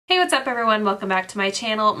what's up everyone? Welcome back to my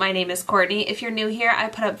channel. My name is Courtney. If you're new here, I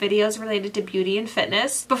put up videos related to beauty and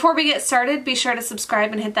fitness. Before we get started, be sure to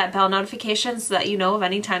subscribe and hit that bell notification so that you know of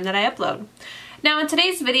any time that I upload. Now in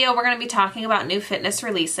today's video, we're going to be talking about new fitness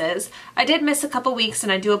releases. I did miss a couple weeks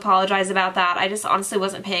and I do apologize about that. I just honestly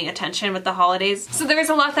wasn't paying attention with the holidays. So there's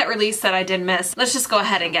a lot that released that I did miss. Let's just go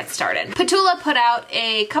ahead and get started. Petula put out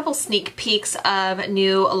a couple sneak peeks of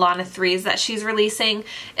new Alana 3s that she's releasing.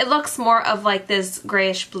 It looks more of like this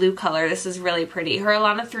grayish blue color. This is really pretty. Her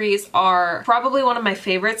Alana 3s are probably one of my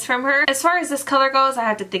favorites from her. As far as this color goes, I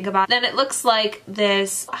have to think about it. Then it looks like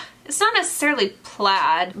this. It's not necessarily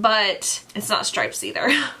plaid, but it's not stripes either.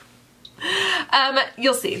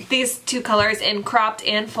 You'll see these two colors in cropped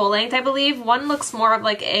and full length, I believe. One looks more of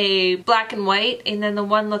like a black and white, and then the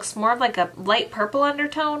one looks more of like a light purple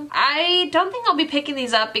undertone. I don't think I'll be picking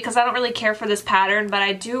these up because I don't really care for this pattern, but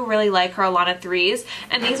I do really like her Alana 3s,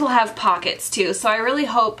 and these will have pockets too. So I really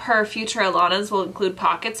hope her future Alanas will include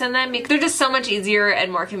pockets in them because they're just so much easier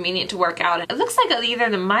and more convenient to work out. It looks like either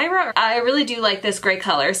the Myra or I really do like this gray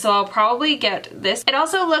color, so I'll probably get this. It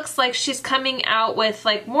also looks like she's coming out with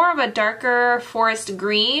like more of a darker forest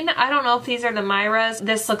green. I don't know if these are the Myras.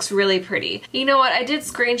 This looks really pretty. You know what? I did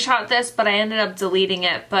screenshot this, but I ended up deleting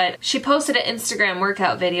it. But she posted an Instagram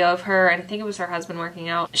workout video of her, and I think it was her husband working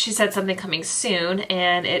out. She said something coming soon,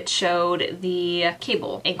 and it showed the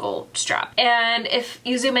cable ankle strap. And if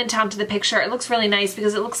you zoom in down to the picture, it looks really nice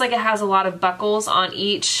because it looks like it has a lot of buckles on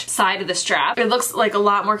each side of the strap. It looks like a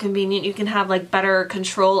lot more convenient. You can have like better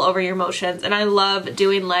control over your motions, and I love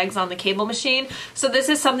doing legs on the cable machine. So this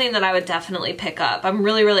is something that I would definitely pick up. I'm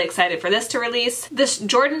really excited for this to release. This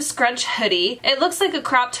Jordan Scrunch hoodie. It looks like a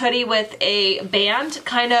cropped hoodie with a band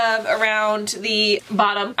kind of around the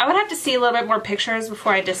bottom. I would have to see a little bit more pictures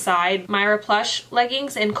before I decide. Myra plush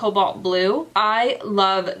leggings in cobalt blue. I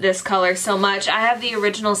love this color so much. I have the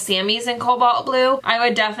original Sammys in cobalt blue. I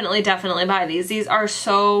would definitely buy these. These are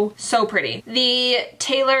so pretty. The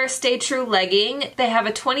Taylor Stay True legging. They have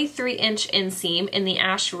a 23-inch inseam in the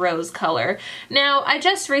ash rose color. Now, I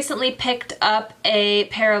just recently picked up a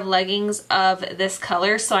pair of leggings of this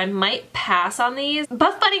color, so I might pass on these.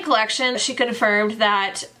 Buff Bunny Collection, she confirmed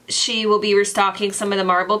that she will be restocking some of the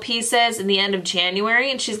marble pieces in the end of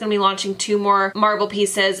January, and she's going to be launching 2 more marble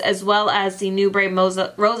pieces as well as the New Brave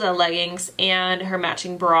Rosa leggings and her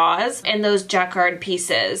matching bras and those jacquard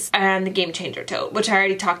pieces and the Game Changer tote, which I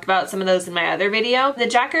already talked about some of those in my other video. The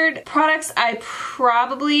jacquard products I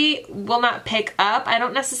probably will not pick up. I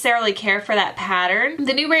don't necessarily care for that pattern.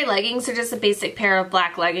 The New Brave leggings are just a basic pair of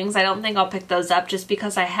black leggings. I don't think I'll pick those up just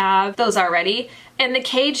because I have those already. And the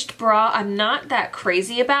caged bra, I'm not that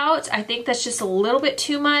crazy about. I think that's just a little bit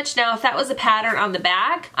too much. Now, if that was a pattern on the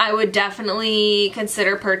back, I would definitely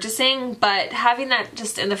consider purchasing, but having that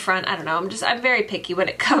just in the front, I don't know. I'm very picky when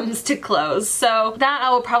it comes to clothes. So that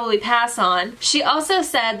I will probably pass on. She also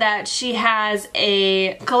said that she has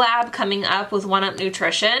a collab coming up with 1UP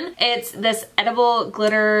Nutrition. It's this edible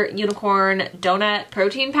glitter unicorn donut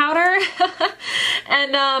protein powder.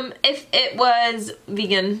 And if it was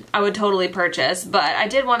vegan, I would totally purchase. But I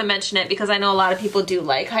did want to mention it because I know a lot of people do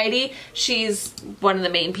like Heidi. She's one of the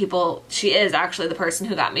main people. She is actually the person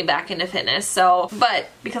who got me back into fitness. So, but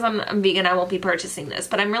because I'm vegan, I won't be purchasing this.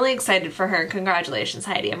 But I'm really excited for her. Congratulations,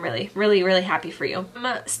 Heidi. I'm really happy for you.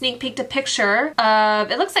 Sneak peeked a picture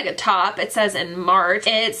of, it looks like a top. It says in March.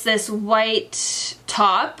 It's this white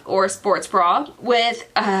top or sports bra with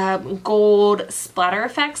gold splatter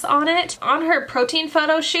effects on it. On her protein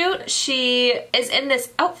photo shoot, she is in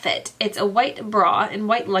this outfit. It's a white bra and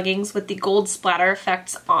white leggings with the gold splatter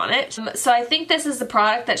effects on it. So I think this is the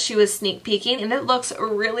product that she was sneak peeking, and it looks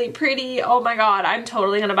really pretty. Oh my god, I'm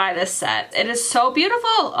totally gonna buy this set. It is so beautiful.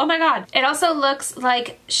 Oh my god. It also looks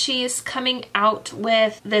like she's coming out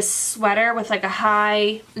with this sweater with like a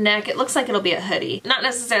high neck. It looks like it'll be a hoodie. Not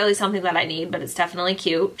necessarily something that I need, but it's definitely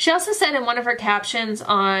cute. She also said in one of her captions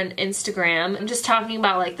on Instagram, I'm just talking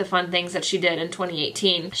about like the fun things that she did in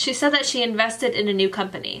 2018. She said that she invested in a new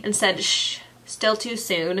company and said, shh, still too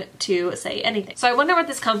soon to say anything. So I wonder what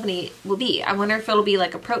this company will be. I wonder if it'll be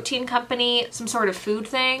like a protein company, some sort of food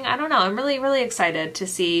thing. I don't know. I'm really excited to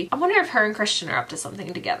see. I wonder if her and Christian are up to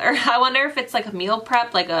something together. I wonder if it's like a meal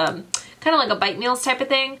prep, like a kind of like a bite meals type of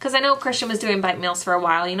thing, because I know Christian was doing bite meals for a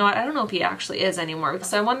while. You know what? I don't know if he actually is anymore.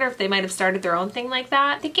 So I wonder if they might have started their own thing like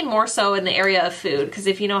that. Thinking more so in the area of food, because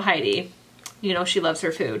if you know Heidi, you know she loves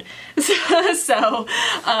her food. So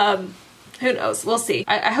who knows? We'll see.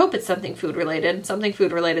 I hope it's something food related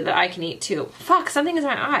that I can eat too. Fuck, something is in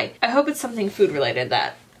my eye. I hope it's something food related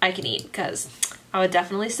that I can eat, because I would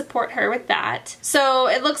definitely support her with that. So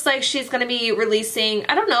it looks like she's going to be releasing,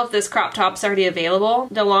 I don't know if this crop top's already available,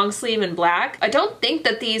 the long sleeve in black. I don't think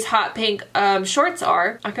that these hot pink shorts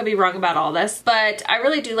are. I could be wrong about all this, but I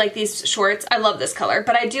really do like these shorts. I love this color,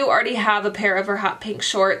 but I do already have a pair of her hot pink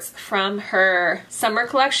shorts from her summer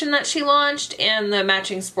collection that she launched and the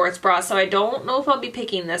matching sports bra, so I don't know if I'll be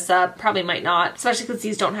picking this up. Probably might not, especially because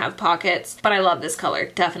these don't have pockets, but I love this color.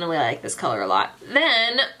 Definitely like this color a lot.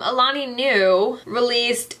 Then Alani Nu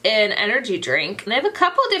released an energy drink. They have a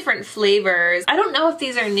couple different flavors. I don't know if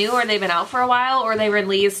these are new or they've been out for a while or they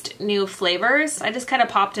released new flavors. I just kind of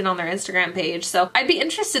popped in on their Instagram page, so I'd be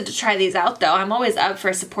interested to try these out though. I'm always up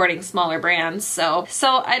for supporting smaller brands, so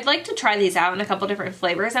I'd like to try these out in a couple different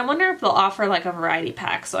flavors. I wonder if they'll offer like a variety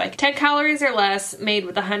pack, so like 10 calories or less, made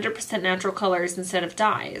with 100% natural colors instead of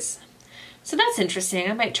dyes. So that's interesting.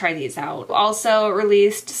 I might try these out. Also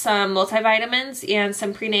released some multivitamins and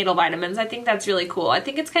some prenatal vitamins. I think that's really cool. I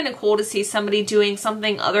think it's kind of cool to see somebody doing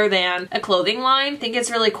something other than a clothing line. I think it's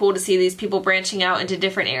really cool to see these people branching out into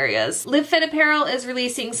different areas. Live Fit Apparel is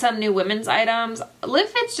releasing some new women's items. Live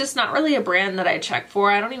Fit's just not really a brand that I check for.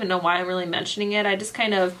 I don't even know why I'm really mentioning it. I just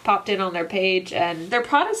kind of popped in on their page and their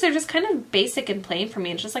products are just kind of basic and plain for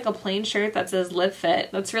me. It's just like a plain shirt that says Live Fit.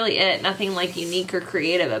 That's really it. Nothing like unique or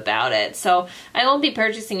creative about it. So I won't be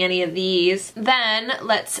purchasing any of these. Then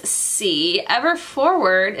let's see. Ever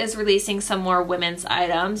Forward is releasing some more women's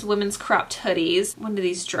items, women's cropped hoodies. When do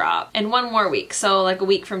these drop? In 1 more week, so like a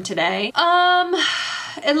week from today.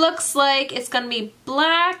 It looks like it's gonna be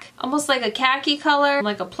black, almost like a khaki color,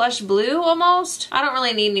 like a plush blue almost. I don't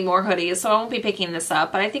really need any more hoodies, so I won't be picking this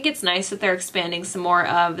up, but I think it's nice that they're expanding some more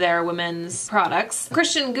of their women's products.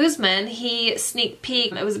 Christian Guzman, he sneak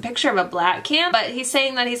peeked. It was a picture of a black can, but he's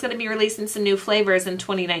saying that he's gonna be releasing some new flavors in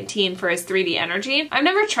 2019 for his 3D Energy. I've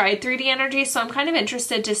never tried 3D Energy, so I'm kind of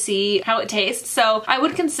interested to see how it tastes, so I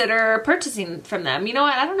would consider purchasing from them. You know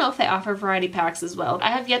what? I don't know if they offer variety packs as well.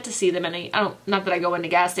 I have yet to see them in any, not that I go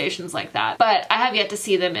into gas stations like that, but I have yet to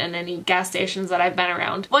see them in any gas stations that I've been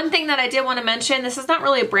around. One thing that I did want to mention, this is not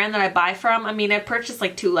really a brand that I buy from. I mean, I've purchased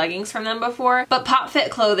like 2 leggings from them before, but Pop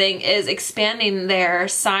Fit Clothing is expanding their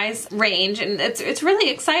size range and it's really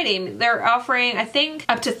exciting. They're offering, I think,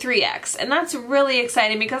 up to 3X, and that's really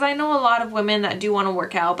exciting because I know a lot of women that do want to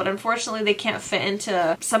work out, but unfortunately they can't fit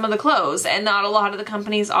into some of the clothes, and not a lot of the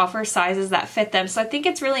companies offer sizes that fit them. So I think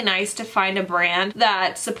it's really nice to find a brand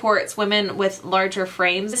that supports women with larger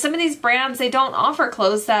frames. Some of these brands, they don't offer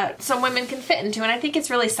clothes that some women can fit into, and I think it's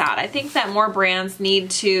really sad. I think that more brands need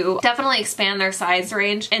to definitely expand their size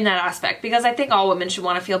range in that aspect, because I think all women should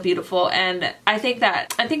want to feel beautiful, and I think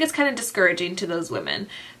it's kind of discouraging to those women.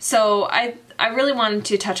 So I really wanted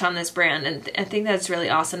to touch on this brand, and I think that's really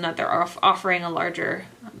awesome that they're offering a larger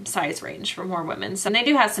size range for more women. So, and they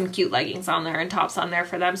do have some cute leggings on there and tops on there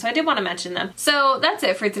for them, so I did want to mention them. So that's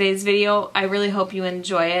it for today's video. I really hope you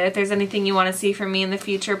enjoy it. If there's anything you want to see from me in the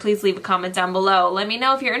future, please leave a comment down below. Let me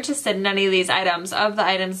know if you're interested in any of these items. Of the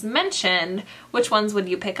items mentioned, which ones would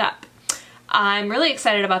you pick up? I'm really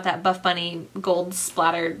excited about that Buff Bunny gold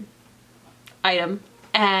splattered item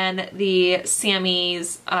and the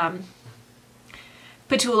Sammy's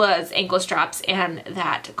Petula's ankle straps and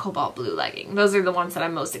that cobalt blue legging. Those are the ones that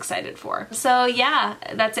I'm most excited for. So yeah,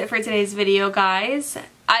 that's it for today's video, guys.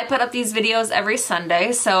 I put up these videos every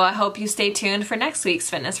Sunday, so I hope you stay tuned for next week's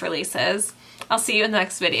fitness releases. I'll see you in the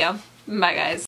next video. Bye, guys.